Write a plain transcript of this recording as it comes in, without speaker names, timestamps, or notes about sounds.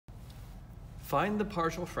Find the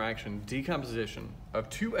partial fraction decomposition of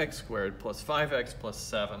 2x squared plus 5x plus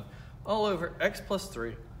 7 all over x plus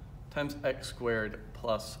 3 times x squared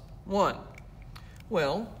plus 1.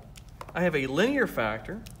 Well, I have a linear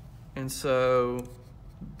factor, and so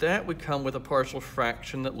that would come with a partial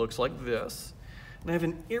fraction that looks like this. And I have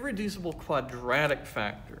an irreducible quadratic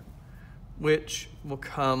factor, which will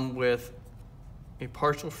come with a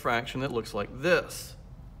partial fraction that looks like this.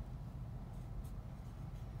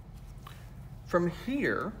 From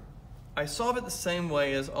here, I solve it the same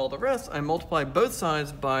way as all the rest. I multiply both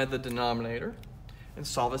sides by the denominator and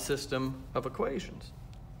solve a system of equations.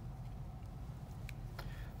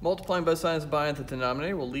 Multiplying both sides by the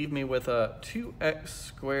denominator will leave me with a 2x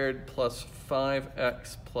squared plus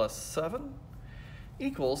 5x plus 7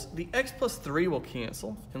 equals, the x plus 3 will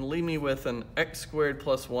cancel and leave me with an x squared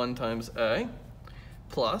plus 1 times a,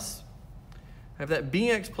 plus, I have that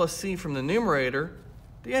bx plus c from the numerator,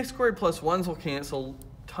 the x squared plus 1s will cancel,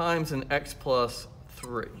 times an x plus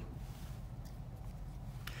 3.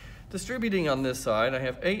 Distributing on this side, I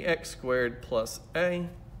have ax squared plus a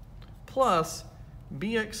plus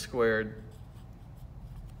bx squared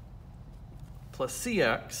plus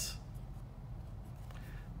cx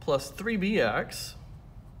plus 3bx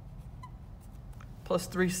plus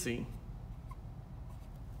 3c.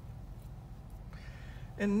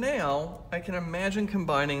 And now I can imagine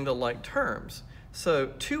combining the like terms. So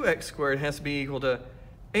 2x squared has to be equal to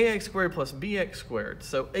ax squared plus bx squared.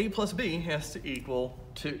 So a plus b has to equal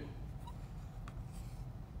 2.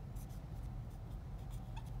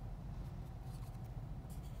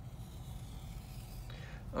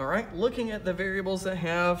 All right, looking at the variables that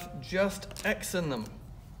have just x in them.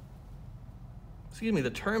 Excuse me, the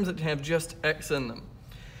terms that have just x in them.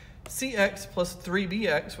 Cx plus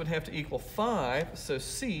 3bx would have to equal 5, so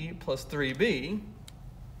c plus 3b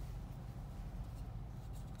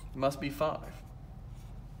must be 5.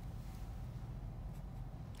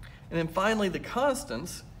 And then finally, the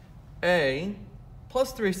constants, a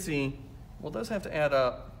plus 3c, well, those have to add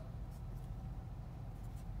up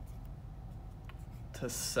to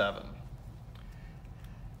 7.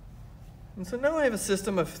 And so now I have a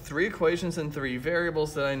system of 3 equations and 3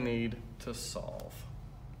 variables that I need to solve.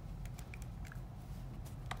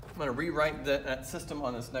 I'm going to rewrite that system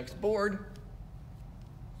on this next board.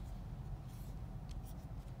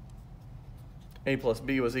 A plus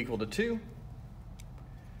b was equal to 2.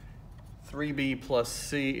 3b plus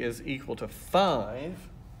c is equal to 5.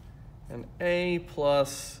 And a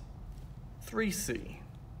plus 3c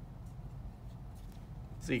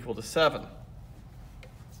is equal to 7.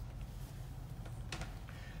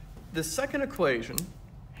 The second equation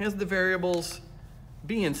has the variables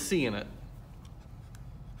b and c in it.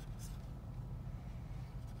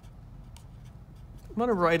 I'm going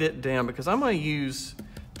to write it down because I'm going to use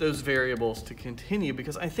those variables to continue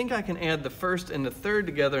because I think I can add the first and the third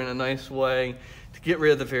together in a nice way to get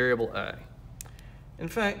rid of the variable a. In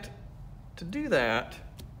fact, to do that,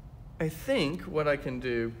 I think what I can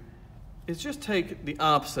do is just take the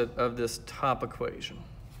opposite of this top equation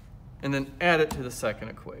and then add it to the second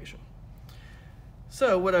equation.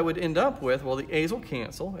 So what I would end up with, well, the a's will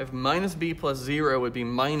cancel. If minus b plus 0 would be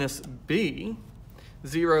minus b,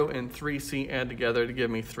 0 and 3c add together to give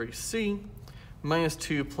me 3c. Minus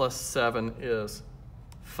 2 plus 7 is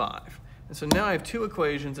 5. And so now I have 2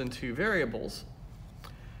 equations and 2 variables.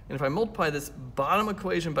 And if I multiply this bottom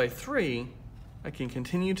equation by 3, I can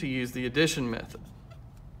continue to use the addition method.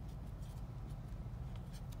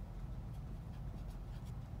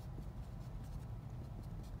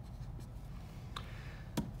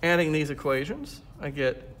 Adding these equations, I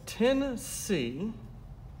get 10c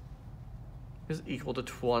is equal to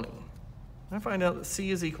 20. I find out that c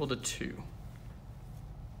is equal to 2.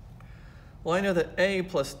 Well, I know that a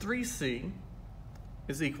plus 3c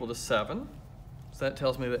is equal to 7. So that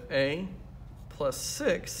tells me that a plus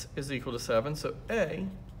 6 is equal to 7. So a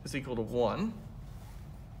is equal to 1.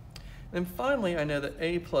 And finally, I know that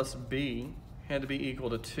a plus b had to be equal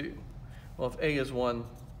to 2. Well, if a is 1,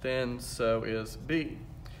 then so is b.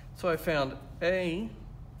 So I found a,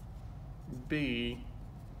 b,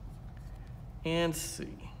 and c.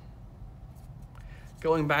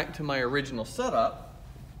 Going back to my original setup,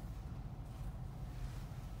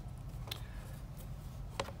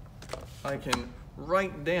 I can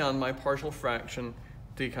write down my partial fraction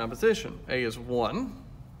decomposition. A is 1.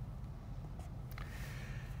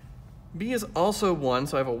 B is also 1,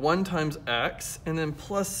 so I have a 1 times x, and then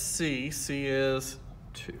plus c, c is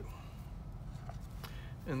 2.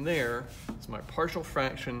 And there is my partial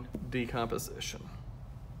fraction decomposition.